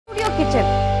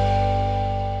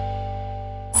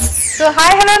So hi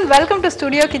hello and welcome to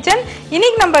Studio Kitchen.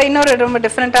 இன்னைக்கு நம்ம இன்னொரு ரொம்ப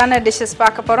டிஃபரண்டான டிஷஸ்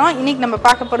பார்க்க போறோம். இன்னைக்கு நம்ம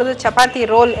பார்க்க போறது சப்பாத்தி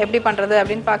ரோல் எப்படி பண்றது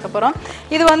அப்படினு பார்க்க போறோம்.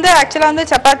 இது வந்து एक्चुअली வந்து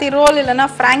சப்பாத்தி ரோல் இல்லனா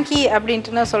Frankie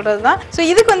அப்படினு சொல்றது தான். சோ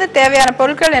இதுக்கு வந்து தேவையான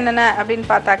பொருட்கள் என்னென்ன அப்படினு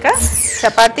பார்த்தாக்க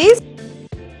சப்பாத்தி,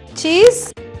 சீஸ்,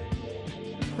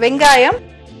 வெங்காயம்,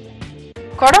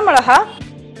 கொடமிளகா,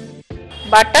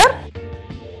 butter,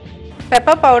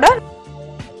 pepper powder,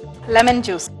 lemon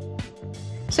juice.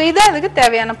 So இதான் இதுக்கு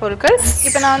தேவையான பொருட்கள்.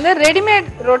 இப்போ நான் வந்து ரெடிமேட்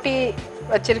ரோட்டி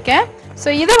வச்சிருக்கேன். ஸோ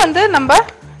இதை வந்து நம்ம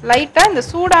லைட்டாக இந்த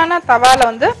சூடான தவால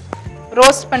வந்து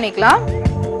ரோஸ்ட் பண்ணிக்கலாம்.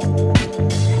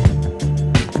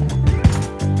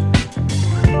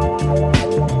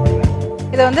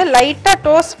 இதை வந்து லைட்டாக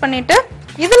டோஸ்ட் பண்ணிட்டு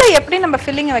இதில் எப்படி நம்ம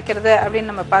ஃபில்லிங் வைக்கிறது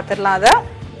அப்படின்னு நம்ம பார்த்துடலாம் அதை.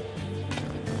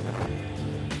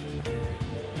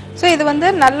 ஸோ இது வந்து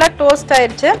நல்லா டோஸ்ட்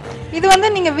ஆயிடுச்சு. இது வந்து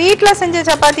நீங்கள் வீட்டில் செஞ்ச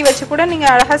சப்பாத்தி வச்சு கூட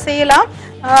நீங்கள் அழகாக செய்யலாம்.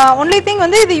 ஒன்லி திங்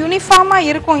வந்து இது யூனிஃபார்மாக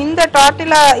இருக்கும். இந்த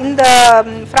டார்ட்டிலா இந்த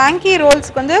ஃப்ராங்கி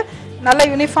ரோல்ஸ்க்கு வந்து நல்லா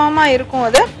யூனிஃபார்மாக இருக்கும்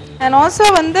அது. அண்ட் ஆல்சோ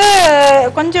வந்து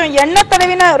கொஞ்சம் எண்ணெய்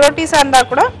தடவின ரோட்டிஸாக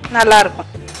இருந்தால் கூட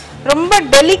நல்லாயிருக்கும். ரொம்ப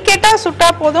டெலிகேட்டாக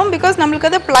சுட்டால் போதும். பிகாஸ்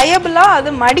நம்மளுக்கு அது ப்ளையபிளாக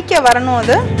அது மடிக்க வரணும்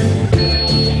அது.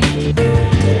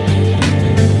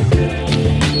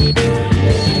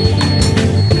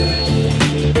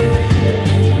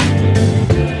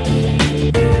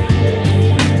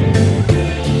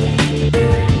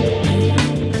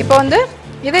 இப்போ வந்து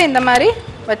இதை இந்த மாதிரி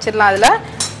வச்சிடலாம். அதில்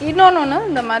இன்னொன்று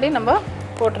இந்த மாதிரி நம்ம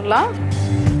போட்டுடலாம்.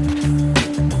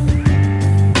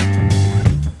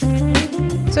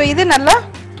 ஸோ இது நல்லா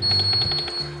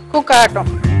குக்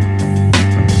ஆகட்டும்.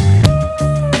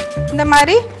 இந்த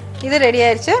மாதிரி இது ரெடி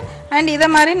ஆயிடுச்சு. அண்ட் இதை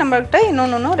மாதிரி நம்மகிட்ட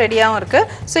இன்னொன்று ரெடியாகவும்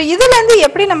இருக்குது. ஸோ இதுலேருந்து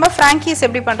எப்படி நம்ம ஃப்ராங்கீஸ்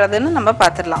எப்படி பண்ணுறதுன்னு நம்ம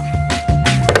பார்த்துடலாம்.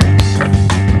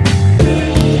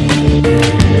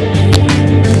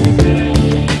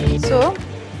 ஸோ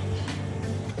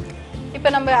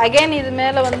இப்போ நம்ம அகைன் இது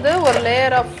மேலே வந்து ஒரு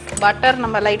லேயர் ஆஃப் பட்டர்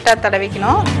நம்ம லைட்டாக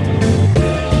தடவிக்கணும்.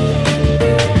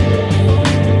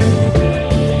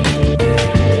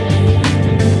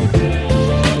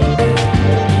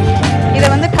 இதை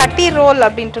வந்து கட்டி ரோல்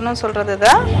அப்படின்ட்டு சொல்கிறது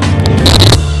தான்.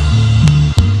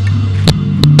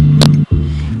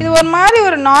 இது ஒரு மாதிரி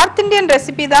ஒரு நார்த் இந்தியன்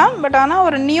ரெசிபி தான். பட் ஆனால்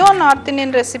ஒரு neo north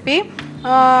Indian recipe,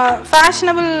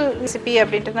 fashionable recipe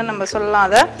அப்படின்ட்டு நம்ம சொல்லலாம்.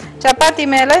 அதை சப்பாத்தி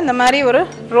மேலே இந்த மாதிரி ஒரு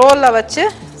ரோலை வச்சு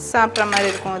சாப்பிட்ற மாதிரி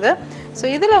இருக்கும் அது. ஸோ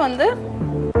இதில் வந்து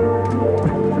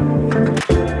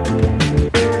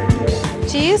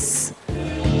சீஸ்,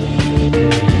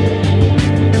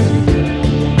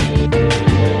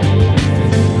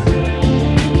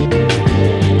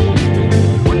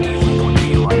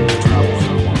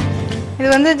 இது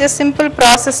வந்து ஜஸ்ட் சிம்பிள்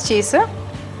ப்ராசஸ் சீஸு.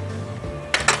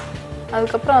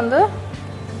 அதுக்கப்புறம்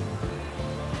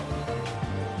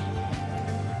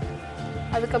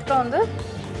வந்து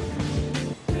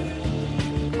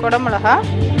கொடமிளகா,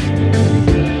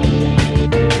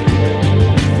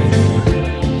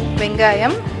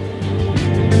 வெங்காயம்,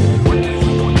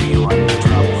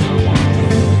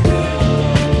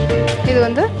 இது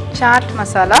வந்து சாட்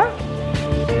மசாலா,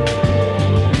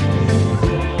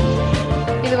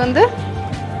 இது வந்து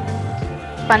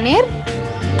பன்னீர்,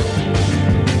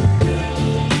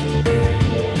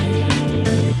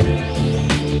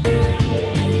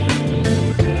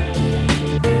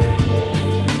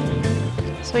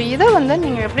 ஸோ இதை வந்து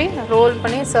நீங்கள் எப்படி ரோல்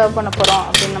பண்ணி சர்வ் பண்ண போகிறோம்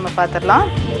அப்படின்னு நம்ம பார்த்துடலாம்.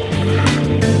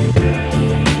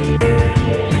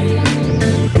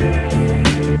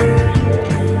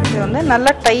 இது வந்து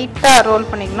நல்லா டைட்டாக ரோல்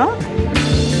பண்ணிக்கணும்.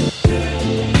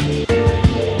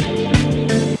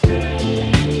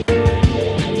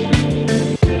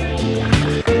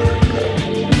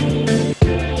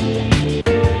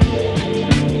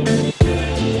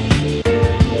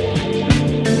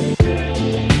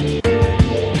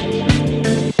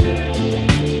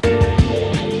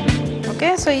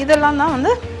 ஸோ இதெல்லாம் தான்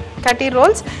வந்து கட்டி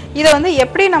ரோல்ஸ். இதை வந்து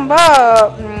எப்படி நம்ம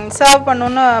சர்வ்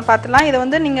பண்ணணுன்னு பார்த்துலாம். இதை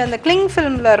வந்து நீங்கள் இந்த கிளிங்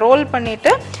ஃபில்மில் ரோல்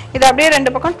பண்ணிவிட்டு இதை அப்படியே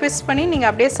ரெண்டு பக்கம் ட்விஸ்ட் பண்ணி நீங்கள்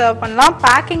அப்படியே சர்வ் பண்ணலாம்.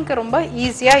 பேக்கிங்க்கு ரொம்ப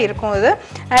ஈஸியாக இருக்கும் இது.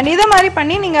 அண்ட் இதை மாதிரி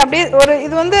பண்ணி நீங்கள் அப்படியே ஒரு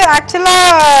இது வந்து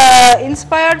ஆக்சுவலாக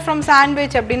இன்ஸ்பயர்ட் ஃப்ரம்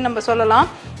சாண்ட்விச் அப்படின்னு நம்ம சொல்லலாம்.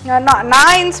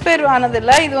 நான் இன்ஸ்பயர்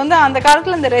ஆனதில்லை. இது வந்து அந்த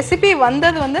காலத்தில் இந்த ரெசிபி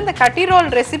வந்தது வந்து இந்த கட்டி ரோல்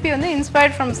ரெசிபி வந்து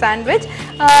இன்ஸ்பயர்ட் ஃப்ரம் சாண்ட்விச்.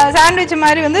 சாண்ட்விச்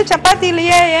மாதிரி வந்து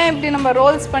சப்பாத்திலேயே ஏன் இப்படி நம்ம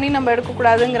ரோல்ஸ் பண்ணி நம்ம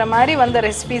எடுக்கக்கூடாதுங்கிற மாதிரி வந்த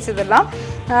ரெசிபிஸ் இதெல்லாம்.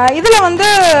 இதில் வந்து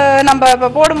நம்ம இப்போ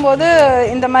போடும்போது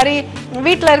இந்த மாதிரி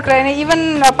வீட்டில் இருக்கிற ஈவன்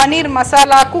பன்னீர்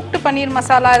மசாலா, குக்டு பன்னீர்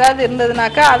மசாலா ஏதாவது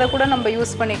இருந்ததுனாக்கா அதை கூட நம்ம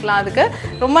யூஸ் பண்ணிக்கலாம். அதுக்கு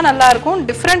ரொம்ப நல்லாயிருக்கும்,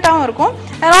 டிஃப்ரெண்ட்டாகவும் இருக்கும்.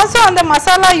 அண்ட் ஆல்சோ அந்த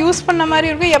மசாலா யூஸ் பண்ண மாதிரி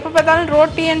இருக்கும். எப்போ பார்த்தாலும்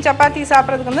ரோட்டி அண்ட் சப்பாத்தி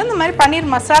சாப்பிட்றதுக்கு வந்து இந்த மாதிரி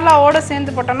பன்னீர் மசாலாவோடு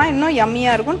சேர்ந்து போட்டோம்னா இன்னும்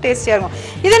யம்மியாக இருக்கும், டேஸ்டியாக இருக்கும்.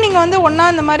 இதை நீங்கள் வந்து ஒன்றா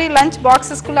இந்த மாதிரி லஞ்ச்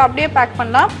பாக்ஸஸ்குள்ளே அப்படியே பேக்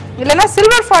பண்ணலாம். இல்லைன்னா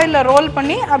சில்வர் ஃபாயிலில் ரோல்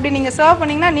பண்ணி அப்படி நீங்கள் சர்வ்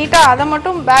பண்ணிங்கன்னா நீட்டாக அதை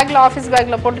மட்டும் பேக்கில் ஆஃபீஸ்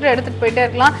பேக்கில் போட்டுட்டு எடுத்துகிட்டு போயிட்டே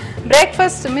இருக்கலாம்.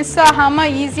 பிரேக்ஃபாஸ்ட் மிஸ்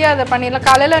ஆகாமல் ஈஸியாக அதை பண்ணிடலாம்.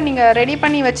 காலையில் நீங்கள் ரெடி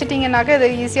பண்ணி வச்சுட்டிங்கனாக்கா இதை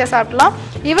ஈஸியாக சாப்பிடலாம்.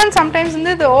 ஈவன் சம்டைம்ஸ்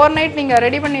வந்து இது ஓவர் நைட் நீங்கள்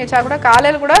ரெடி பண்ணி வச்சா கூட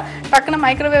காலையில் கூட டக்குன்னு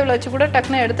மைக்ரோவேவில் வச்சு கூட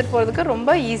டக்குன்னு எடுத்துகிட்டு போகிறதுக்கு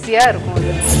ரொம்ப ஈஸியாக இருக்கும்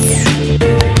இது.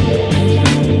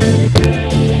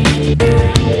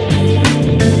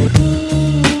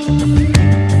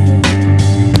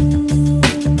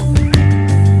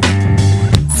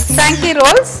 Frankie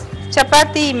rolls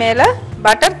சப்பாத்தி மேலே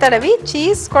பட்டர் தடவி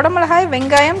சீஸ், கொடமிளகாய்,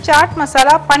 வெங்காயம், சாட்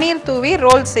மசாலா, பன்னீர் தூவி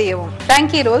ரோல் செய்யவும்.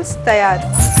 Frankie rolls தயார்.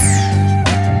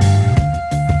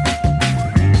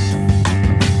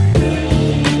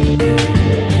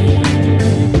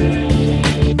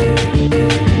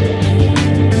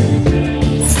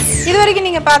 இதுவரைக்கும்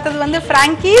நீங்கள் பார்த்தது வந்து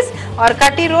Frankie's ஆர்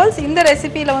கட்டி ரோல்ஸ். இந்த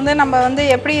ரெசிபியில் வந்து நம்ம வந்து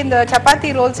எப்படி இந்த சப்பாத்தி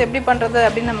ரோல்ஸ் எப்படி பண்ணுறது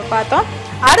அப்படின்னு நம்ம பார்த்தோம்.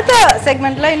 அடுத்த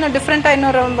செக்மெண்ட்டில் இன்னும் டிஃப்ரெண்ட்டாக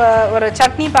இன்னும் ரொம்ப ஒரு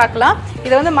சட்னி பார்க்கலாம்.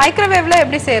 இதை வந்து மைக்ரோவேவில்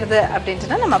எப்படி செய்கிறது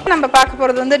அப்படின்ட்டு நம்ம பார்க்க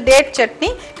போகிறது வந்து டேட் சட்னி.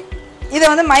 இதை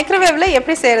வந்து மைக்ரோவேவில்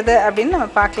எப்படி செய்கிறது அப்படின்னு நம்ம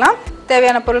பார்க்கலாம்.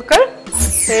 தேவையான பொருட்கள்: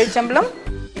 பேரிச்சம்பழம்,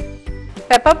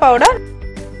 பெப்பர் பவுடர்,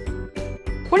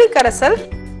 புளிக்கரைசல்,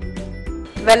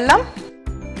 வெல்லம்.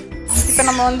 இப்போ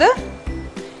நம்ம வந்து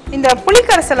இந்த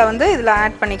புளிக்கரைசலை வந்து இதில்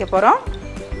ஆட் பண்ணிக்க போகிறோம்.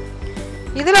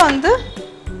 இதில் வந்து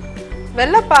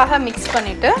வெல்லப்பாக மிக்ஸ்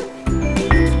பண்ணிவிட்டு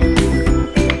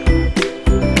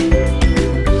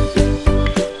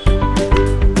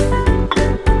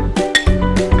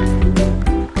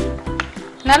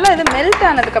நல்லா இது மெல்ட்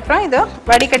ஆனதுக்கப்புறம் இதை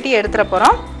வடிகட்டி எடுத்துட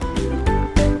போகிறோம்.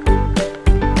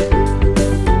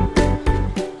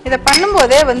 இதை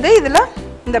பண்ணும்போதே வந்து இதில்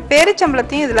இந்த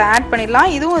பேரிச்சம்பளத்தையும் இதில் ஆட்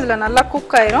பண்ணிடலாம். இதுவும் இதில் நல்லா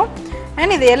குக் ஆயிரும்.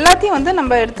 அண்ட் இது எல்லாத்தையும் வந்து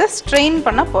நம்ம எடுத்து ஸ்ட்ரெயின்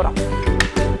பண்ண போகிறோம்.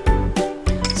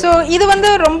 ஸோ இது வந்து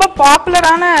ரொம்ப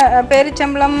பாப்புலரான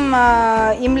பேரிச்சம்பளம்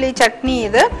இம்லி சட்னி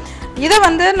இது. இதை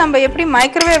வந்து நம்ம எப்படி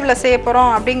மைக்ரோவேவில் செய்ய போகிறோம்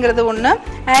அப்படிங்கிறது ஒன்று.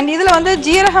 அண்ட் இதில் வந்து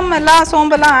ஜீரகம் எல்லாம்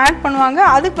சோம்பெல்லாம் ஆட் பண்ணுவாங்க.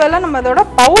 அதுக்கு பதிலாக நம்ம அதோட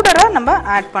பவுடரை நம்ம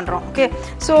ஆட் பண்ணுறோம். ஓகே,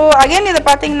 ஸோ அகெயின் இதை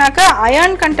பார்த்தீங்கன்னாக்கா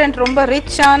அயர்ன் கண்டென்ட் ரொம்ப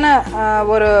ரிச்சான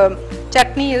ஒரு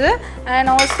சட்னி இது.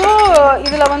 அண்ட் ஆல்சோ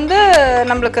இதில் வந்து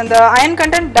நம்மளுக்கு இந்த அயர்ன்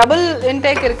கண்டென்ட் டபுள்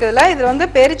இன்டேக் இருக்குதுல்ல. இதில் வந்து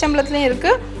பேரிச்சம்பளத்துலேயும்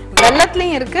இருக்குது,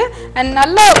 வெல்லத்துலேயும் இருக்குது. அண்ட்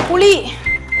நல்ல புளி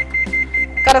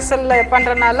கரைசலில்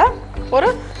பண்ணுறனால ஒரு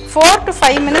 4 to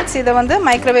 5 minutes இதை வந்து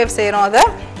மைக்ரோவேவ் செய்கிறோம். அதை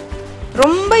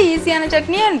ரொம்ப ஈஸியான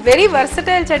chutney and very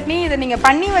versatile chutney. இதை நீங்கள்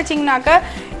பண்ணி வச்சிங்கனாக்கா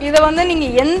இதை வந்து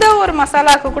நீங்கள் எந்த ஒரு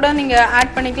மசாலாவுக்கு கூட நீங்கள்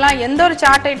ஆட் பண்ணிக்கலாம், எந்த ஒரு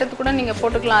சாட் ஐட்டத்துக்கு கூட நீங்கள்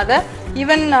போட்டுக்கலாம். அதை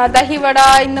ஈவன் தஹி வடா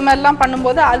இந்த மாதிரிலாம்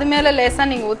பண்ணும்போது அது மேலே லேசாக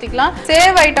நீங்கள் ஊற்றிக்கலாம்.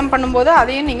 சேவ் ஐட்டம் பண்ணும்போது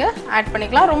அதையும் நீங்கள் ஆட்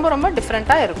பண்ணிக்கலாம். ரொம்ப ரொம்ப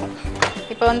டிஃப்ரெண்ட்டாக இருக்கும்.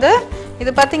 இப்போ வந்து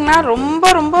இது பார்த்திங்கன்னா ரொம்ப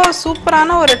ரொம்ப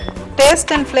சூப்பரான ஒரு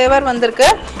டேஸ்ட் அண்ட் ஃப்ளேவர் வந்திருக்கு.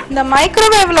 இந்த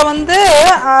மைக்ரோவேவில் வந்து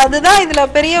அதுதான்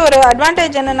இதில் பெரிய ஒரு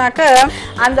அட்வான்டேஜ் என்னன்னாக்க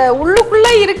அந்த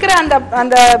உள்ளுக்குள்ளே இருக்கிற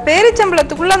அந்த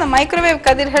பேரிச்சம்பளத்துக்குள்ளே அந்த மைக்ரோவேவ்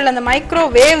கதிர்கள், அந்த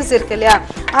மைக்ரோவேவ்ஸ் இருக்கு இல்லையா,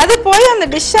 அது போய் அந்த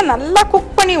டிஷ்ஷை நல்லா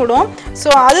குக் பண்ணி விடும். ஸோ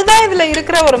அதுதான் இதில்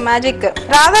இருக்கிற ஒரு மேஜிக்.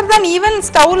 ராதர் தான் ஈவன்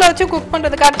ஸ்டவ்வில் வச்சு குக்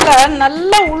பண்ணுறதுக்காட்டில்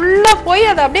நல்லா உள்ளே போய்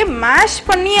அதை அப்படியே மேஷ்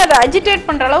பண்ணி அதை அஜிடேட்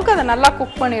பண்ணுற அளவுக்கு அதை நல்லா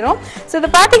குக் பண்ணிடும். ஸோ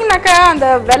இதை பார்த்தீங்கன்னாக்கா அந்த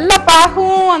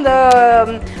வெள்ளைப்பாகும் அந்த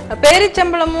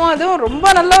பேரிச்சம்பளமும் அதுவும் ரொம்ப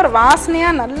நல்ல ஒரு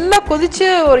வாசனையாக நல்லா கொதிச்சு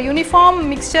ஒரு யூனிஃபார்ம்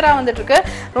மிக்சராக வந்துட்டுருக்கு.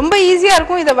 ரொம்ப ஈஸியாக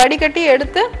இருக்கும். இதை வடிகட்டி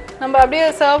எடுத்து நம்ம அப்படியே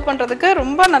சர்வ் பண்ணுறதுக்கு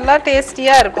ரொம்ப நல்லா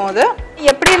டேஸ்டியாக இருக்கும். அது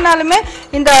எப்படி இருந்தாலுமே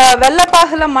இந்த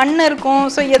வெள்ளைப்பாகில் மண் இருக்கும்,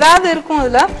 ஸோ ஏதாவது இருக்கும்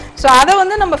அதில். ஸோ அதை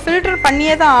வந்து நம்ம ஃபில்டர்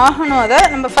பண்ணியே தான் ஆகணும். அதை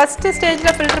நம்ம ஃபஸ்ட்டு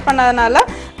ஸ்டேஜில் ஃபில்டர் பண்ணாதனால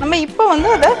நம்ம இப்போ வந்து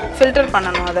அதை ஃபில்டர்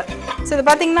பண்ணணும் அதை. ஸோ இது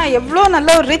பார்த்திங்கன்னா எவ்வளோ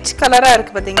நல்ல ஒரு ரிச் கலராக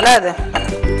இருக்குது பார்த்தீங்களா. அது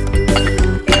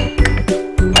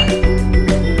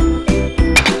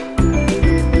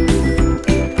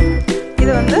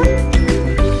இது வந்து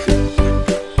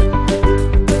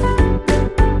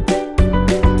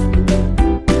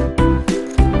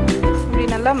இப்படி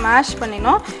நல்லா மேஷ்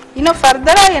பண்ணினோம். இன்னும்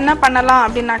ஃபர்தராக என்ன பண்ணலாம்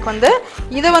அப்படின்னாக்க வந்து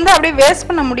இதை வந்து அப்படியே வேஸ்ட்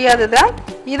பண்ண முடியாது.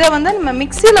 இதை வந்து நம்ம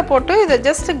மிக்சியில் போட்டு இதை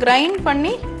ஜஸ்ட் கிரைண்ட்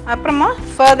பண்ணி அப்புறமா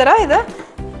ஃபர்தராக இதை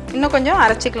இன்னும் கொஞ்சம்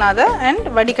அரைச்சிக்கலாம் அதை அண்ட்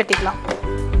வடிகட்டிக்கலாம்.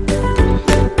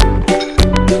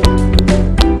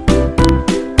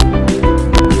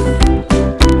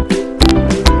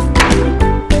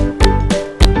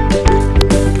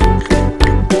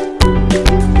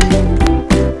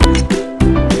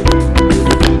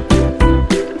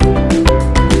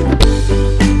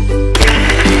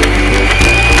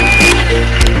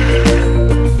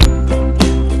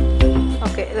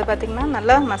 பார்த்தீங்கன்னா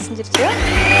நல்லா மசிஞ்சிருச்சு.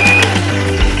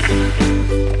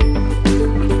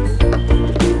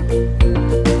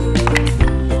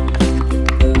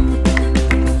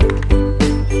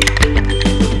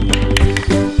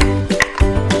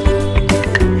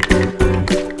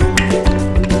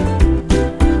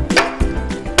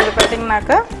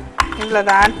 இதில்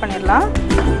அதை ஆட் பண்ணிடலாம்.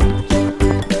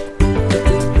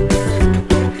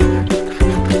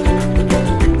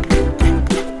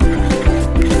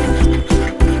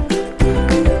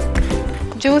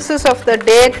 ஜூஸஸ் ஆஃப் த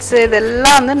டேட்ஸ்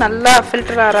இதெல்லாம் வந்து நல்லா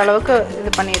ஃபில்டர் ஆகிற அளவுக்கு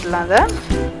இது பண்ணிடலாம். அதை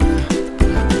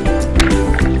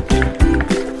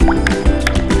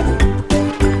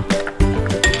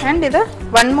அண்ட் இதை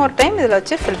ஒன் மோர் டைம் இதில்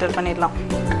வச்சு ஃபில்டர் பண்ணிடலாம்.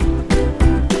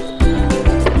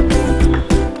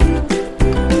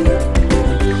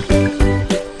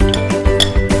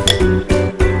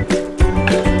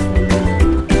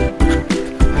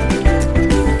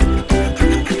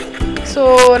 ஸோ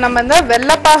நம்ம இந்த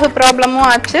வெள்ளைப்பாகு ப்ராப்ளமும்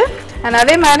ஆச்சு. அண்ட்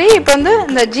அதே மாதிரி இப்போ வந்து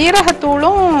இந்த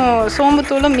ஜீரகத்தூளும்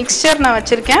சோம்புத்தூளும் மிக்சர் நான்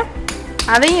வச்சுருக்கேன்,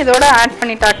 அதையும் இதோட ஆட்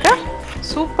பண்ணிட்டாக்க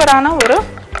சூப்பரான ஒரு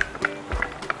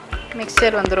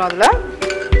மிக்சர் வந்துடும் அதில்.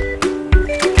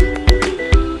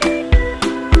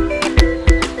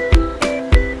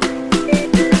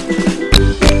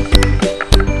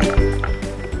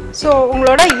 ஸோ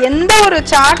உங்களோட எந்த ஒரு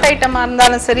சாட் ஐட்டமாக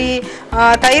இருந்தாலும் சரி,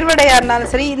 தயிர் வடையாக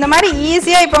இருந்தாலும் சரி, இந்த மாதிரி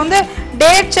ஈஸியாக இப்போ வந்து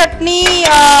டேட் சட்னி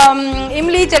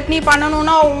இம்லி சட்னி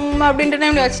பண்ணணும்னா அப்படின்ட்டு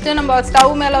இப்படி வச்சுட்டு நம்ம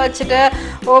ஸ்டவ் மேலே வச்சுட்டு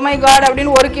ஓ மை காட்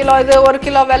அப்படின்னு 1 கிலோ இது 1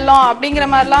 கிலோ வெல்லம் அப்படிங்கிற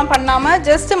மாதிரிலாம் பண்ணாமல்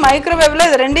ஜஸ்ட் மைக்ரோவேவில்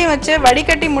இது ரெண்டையும் வச்சு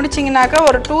வடிகட்டி முடிச்சிங்கனாக்கா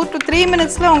ஒரு 2 to 3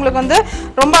 மினிட்ஸில் உங்களுக்கு வந்து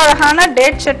ரொம்ப அழகான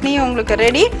டேட் சட்னி உங்களுக்கு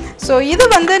ரெடி. ஸோ இது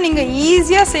வந்து நீங்கள்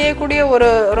ஈஸியாக செய்யக்கூடிய ஒரு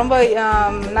ரொம்ப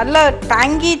நல்ல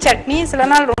டேங்கி சட்னி. சில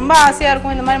நாள் ரொம்ப ஆசையாக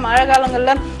இருக்கும் இந்த மாதிரி மழை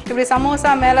காலங்களில் இப்படி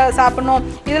சமோசா மேலே சாப்பிடணும்.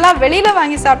 இதெல்லாம் வெளியில்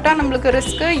வாங்கி சாப்பிட்டா நம்மளுக்கு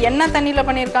ரிஸ்க்கு, என்ன தண்ணியில்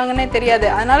பண்ணியிருக்காங்கன்னே தெரியாது.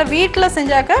 அதனால் வீட்டில்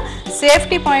செஞ்சாக்க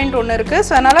சேஃப்டி பாயிண்ட் ஒன்று இருக்குது.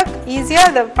 ஸோ அதனால்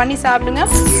ஈஸியாக இதை பண்ணி சாப்பிடுங்க.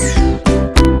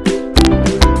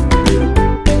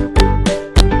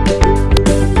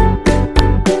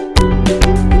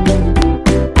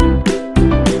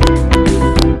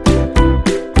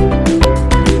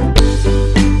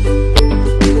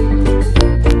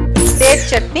 டேட்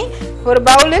சட்னி ஒரு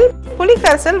பவுலில்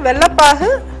புளிக்கரைசல், வெள்ளப்பாகு,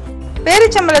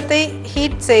 பேரிச்சம்பழத்தை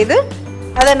ஹீட் செய்து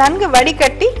அதை நன்கு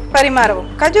வடிகட்டி பரிமாறவும்.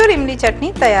 கஜூர் இம்லி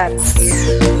சட்னி தயார்.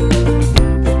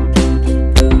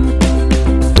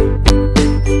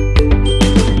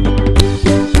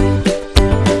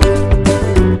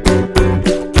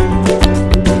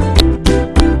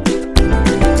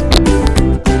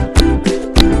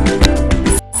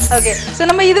 ஓகே, ஸோ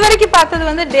நம்ம இது வரைக்கும் பார்த்தது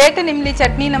வந்து டேட் அண்ட் இம்லி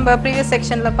சட்னி நம்ம ப்ரீவியஸ்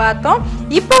செக்ஷனில் பார்த்தோம்.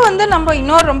 இப்போ வந்து நம்ம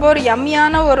இன்னொரு ரொம்ப ஒரு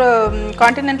யம்மியான ஒரு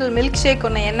கான்டினென்டல் மில்க் ஷேக்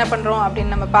ஒன்று என்ன பண்ணுறோம்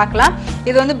அப்படின்னு நம்ம பார்க்கலாம்.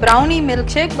 இது வந்து ப்ரௌனி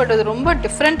மில்க் ஷேக், பட் இது ரொம்ப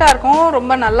டிஃப்ரெண்ட்டாக இருக்கும்,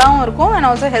 ரொம்ப நல்லாவும் இருக்கும் அண்ட்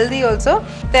ஆல்சோ ஹெல்தி ஆல்சோ.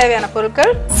 தேவையான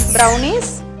பொருட்கள்: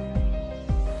 brownies,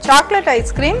 chocolate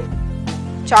ice cream,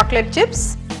 chocolate chips,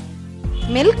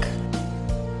 milk,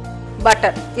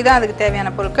 butter. இதான் அதுக்கு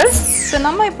தேவையான பொருட்கள். ஸோ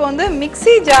நம்ம இப்போ வந்து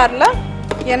மிக்ஸி ஜாரில்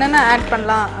என்னென்ன ஆட்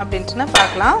பண்ணலாம் அப்படின்ட்டு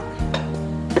பார்க்கலாம்.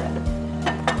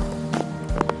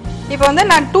 இப்போ வந்து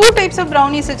நான் 2 டைப்ஸ் ஆஃப்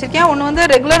ப்ரௌனிஸ் வச்சுருக்கேன். ஒன்று வந்து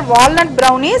ரெகுலர் வால்நட்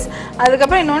ப்ரௌனிஸ்,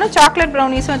 அதுக்கப்புறம் இன்னொன்று சாக்லேட்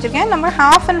ப்ரௌனிஸும் வச்சுருக்கேன். நம்ம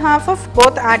half and half of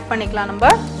both add பண்ணிக்கலாம்.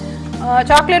 நம்ம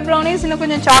சாக்லேட் ப்ரௌனிஸ் இன்னும்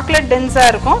கொஞ்சம் சாக்லேட்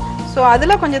டென்ஸாக இருக்கும், ஸோ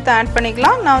அதில் கொஞ்சத்தை ஆட்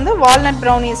பண்ணிக்கலாம். நான் வந்து வால்நட்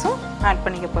ப்ரௌனிஸும் ஆட்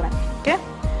பண்ணிக்க போகிறேன். ஓகே,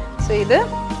 ஸோ இது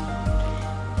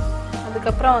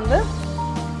அதுக்கப்புறம் வந்து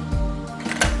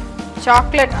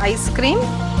சாக்லேட் ஐஸ்கிரீம்,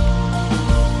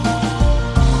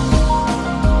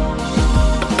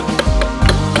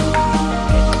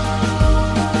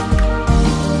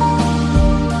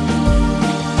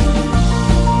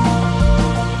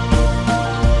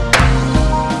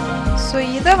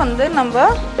 இதை வந்து நம்ம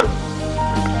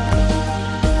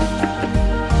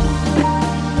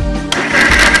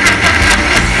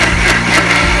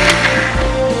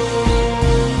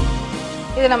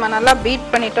இது நம்ம நல்லா பீட்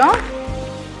பண்ணிட்டோம்.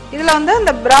 இதில் வந்து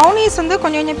இந்த ப்ரௌனிஸ் வந்து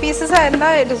கொஞ்சம் கொஞ்சம் பீசஸாக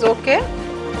இருந்தால் இட் இஸ் ஓகே.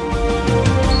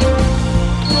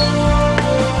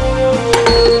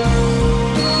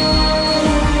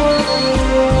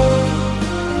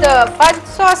 இந்த ஃபட்ஜ்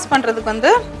சாஸ் பண்ணுறதுக்கு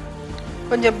வந்து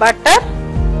கொஞ்சம் பட்டர்,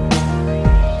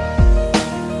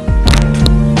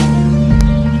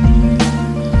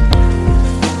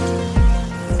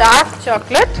 டார்க்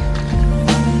சாக்லேட்,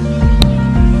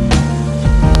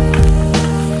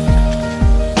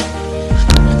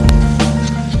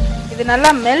 இது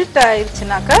நல்லா மெல்ட்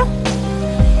ஆயிடுச்சுனாக்கா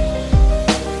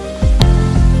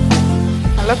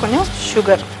நல்லா கொஞ்சம்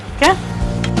சுகர். ஓகே,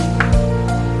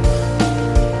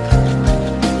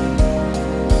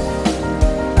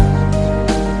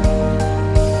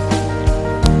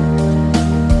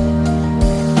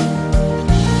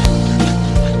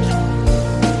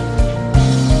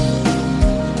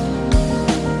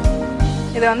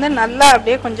 இதை வந்து நல்லா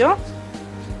அப்படியே கொஞ்சம்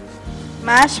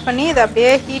மேஷ் பண்ணி இதை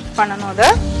அப்படியே ஹீட் பண்ணணும். அதை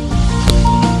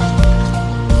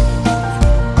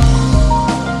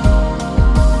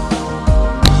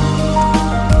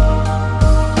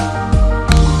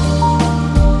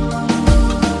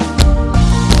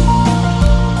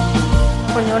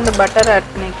பட்டர்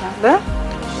ஆட் பண்ணிக்கலாம் அது.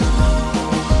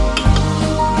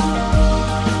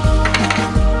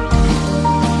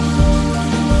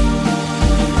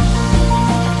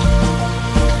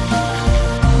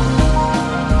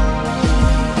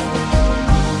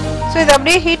 ஸோ இது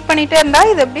அப்படியே ஹீட் பண்ணிகிட்டே இருந்தால்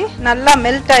இது அப்படியே நல்லா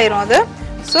மெல்ட் ஆயிரும் அது.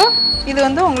 ஸோ இது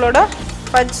வந்து உங்களோட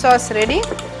ஃபட்ஜ் சாஸ் ரெடி.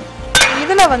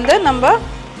 இதில் வந்து நம்ம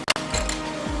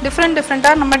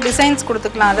டிஃப்ரெண்ட்டாக நம்ம டிசைன்ஸ்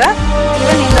கொடுத்துக்கலாம். அதை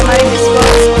ஈவன் இந்த மாதிரி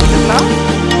டிஸ்கோஸ் கொடுத்துக்கலாம்.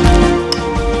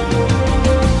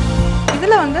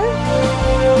 இதில் வந்து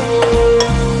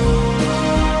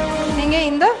நீங்கள்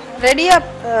இந்த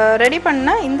ரெடி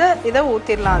பண்ண இந்த இதை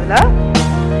ஊற்றிடலாம். அதில்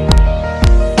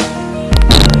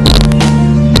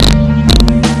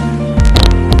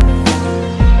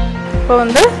இப்போ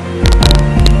வந்து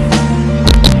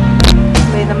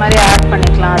இந்த மாதிரி ஆட்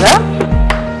பண்ணிக்கலாம். அதை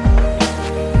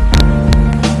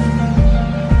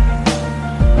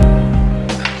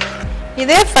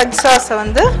இதே ஃபட்ஜ் சாஸை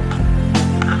வந்து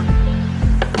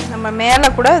நம்ம மேலே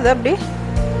கூட இதை அப்படி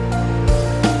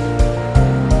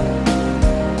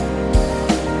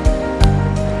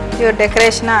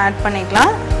டெக்கரேஷனாக ஆட்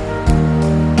பண்ணிக்கலாம்.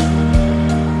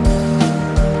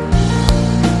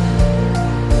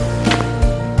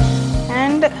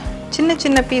 அண்ட் சின்ன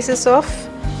சின்ன பீசஸ் ஆஃப்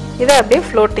இதை அப்படியே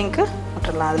ஃப்ளோட்டிங்க்கு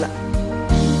விட்டுடலாம் அதில்.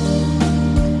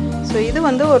 ஸோ இது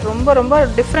வந்து ஒரு ரொம்ப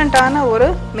டிஃப்ரெண்ட்டான ஒரு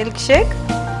milk shake.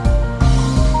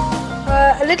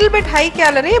 Little bit high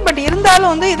calorie, but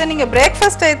இருந்தாலும் வந்து இதை நீங்கள்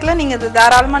பிரேக்ஃபாஸ்ட் டயத்தில் நீங்கள் இது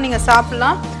தாராளமாக நீங்கள்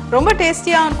சாப்பிட்லாம். ரொம்ப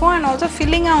டேஸ்டியாகவும் இருக்கும் அண்ட் ஆல்சோ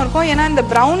ஃபில்லிங்காகவும் இருக்கும். ஏன்னா இந்த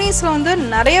ப்ரௌனீஸில் வந்து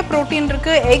நிறைய ப்ரோட்டீன்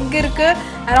இருக்குது, எக் இருக்குது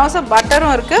அண்ட் ஆல்சோ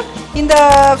பட்டரும் இருக்குது. இந்த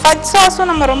ஃபட்ஜ் சாஸும்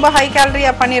நம்ம ரொம்ப ஹை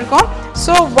கேலரியாக பண்ணியிருக்கோம்.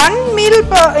 ஸோ 1 மீல்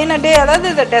இன் அ டே, அதாவது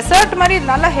இந்த டெசர்ட் மாதிரி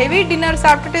நல்லா ஹெவி டின்னர்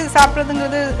சாப்பிட்டுட்டு இது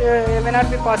சாப்பிட்றதுங்கிறது may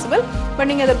not be possible. But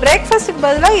நீங்கள் இந்த பிரேக்ஃபாஸ்ட்டுக்கு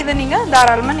பதிலாக இதை நீங்கள்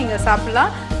தாராளமாக நீங்கள்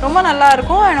சாப்பிட்லாம். ரொம்ப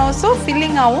நல்லாயிருக்கும் அண்ட் ஆல்சோ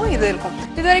ஃபில்லிங்காகவும் இது இருக்கும்.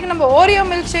 இது வரைக்கும் நம்ம ஓரியோ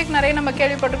மில்க் ஷேக் நிறைய நம்ம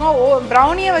கேள்விப்பட்டிருக்கோம்.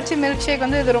 ப்ரௌனியை வச்சு மில்க் ஷேக்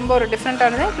வந்து இது ரொம்ப ஒரு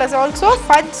டிஃப்ரெண்ட்டானது. ப்ளஸ் ஆல்சோ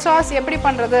ஃபட்ஜ் சாஸ் எப்படி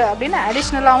பண்ணுறது அப்படின்னு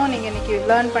அடிஷ்னலாகவும் நீங்கள் இன்றைக்கி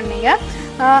லேர்ன் பண்ணீங்க.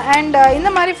 அண்ட்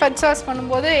இந்த மாதிரி ஃபட்ஜ் சாஸ்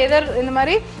பண்ணும்போது இந்த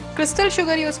மாதிரி கிறிஸ்டல்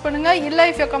சுகர் யூஸ் பண்ணுங்கள். இல்லை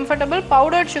if you comfortable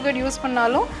powdered sugar use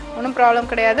பண்ணாலும் ஒன்றும் ப்ராப்ளம்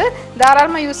கிடையாது,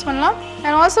 தாராளமாக யூஸ் பண்ணலாம்.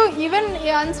 And also even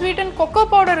unsweetened cocoa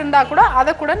powder இருந்தால் கூட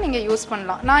அதை கூட நீங்கள் யூஸ்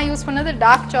பண்ணலாம். நான் யூஸ் பண்ணது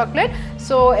டார்க் சாக்லேட்.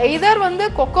 ஸோ எய்தர் வந்து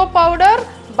cocoa powder,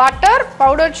 butter,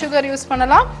 powdered sugar use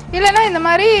பண்ணலாம். இல்லைன்னா இந்த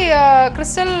மாதிரி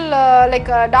crystal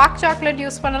like dark chocolate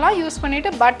use பண்ணலாம். யூஸ்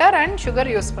பண்ணிவிட்டு பட்டர் அண்ட்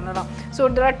சுகர் யூஸ் பண்ணலாம்.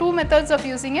 So there are 2 methods of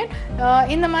using it.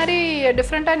 இந்த மாதிரி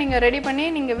டிஃப்ரெண்ட்டாக நீங்கள் ரெடி பண்ணி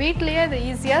நீங்கள் வீட்லேயே அதை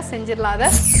ஈஸியாக செஞ்சிடலாம். அதை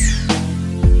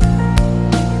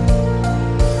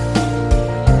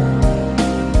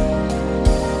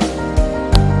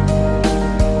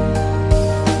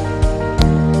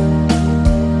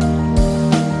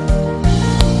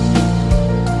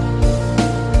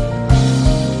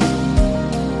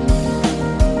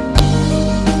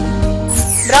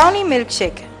ப்ரௌனி மில்க்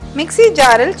ஷேக். மிக்ஸி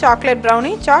ஜாரில் chocolate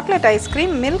brownie, chocolate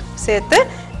ice cream, milk சேர்த்து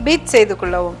பீட் செய்து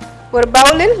கொள்ளவும். ஒரு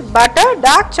பவுலில் பட்டர்,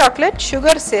 டார்க் சாக்லேட்,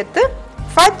 சுகர் சேர்த்து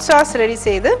ஃபட்ஜ் சாஸ் ரெடி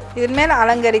செய்து இதன் மேல்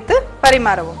அலங்கரித்து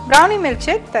பரிமாறவும். ப்ரௌனி மில்க்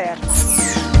ஷேக் தயார்.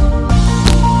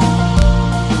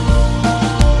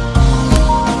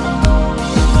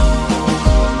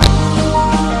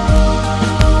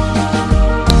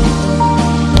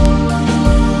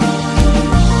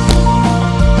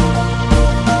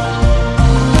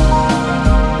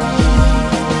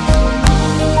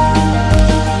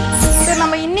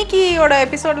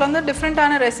 எபிசோட்ல வந்து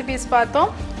டிஃப்ரெண்டான ரெசிபிஸ் பார்த்தோம்.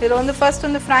 இதில் வந்து ஃபர்ஸ்ட்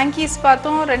வந்து ஃப்ராங்கீஸ்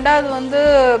பார்த்தோம். ரெண்டாவது வந்து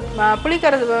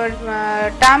புளிக்கரது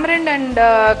டேமரிண்ட் அண்ட்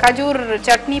கஜூர்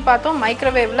சட்னி பார்த்தோம்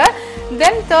மைக்ரோவேவில்.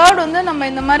 தென் தேர்ட் வந்து நம்ம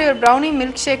இந்த மாதிரி ஒரு ப்ரௌனி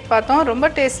மில்க் ஷேக் பார்த்தோம். ரொம்ப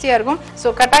டேஸ்டியாக இருக்கும்.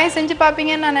 ஸோ கட்டாயம் செஞ்சு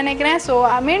பார்ப்பீங்கன்னு நான் நினைக்கிறேன். ஸோ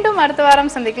மீண்டும் அடுத்த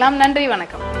வாரம் சந்திக்கலாம். நன்றி,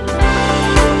 வணக்கம்.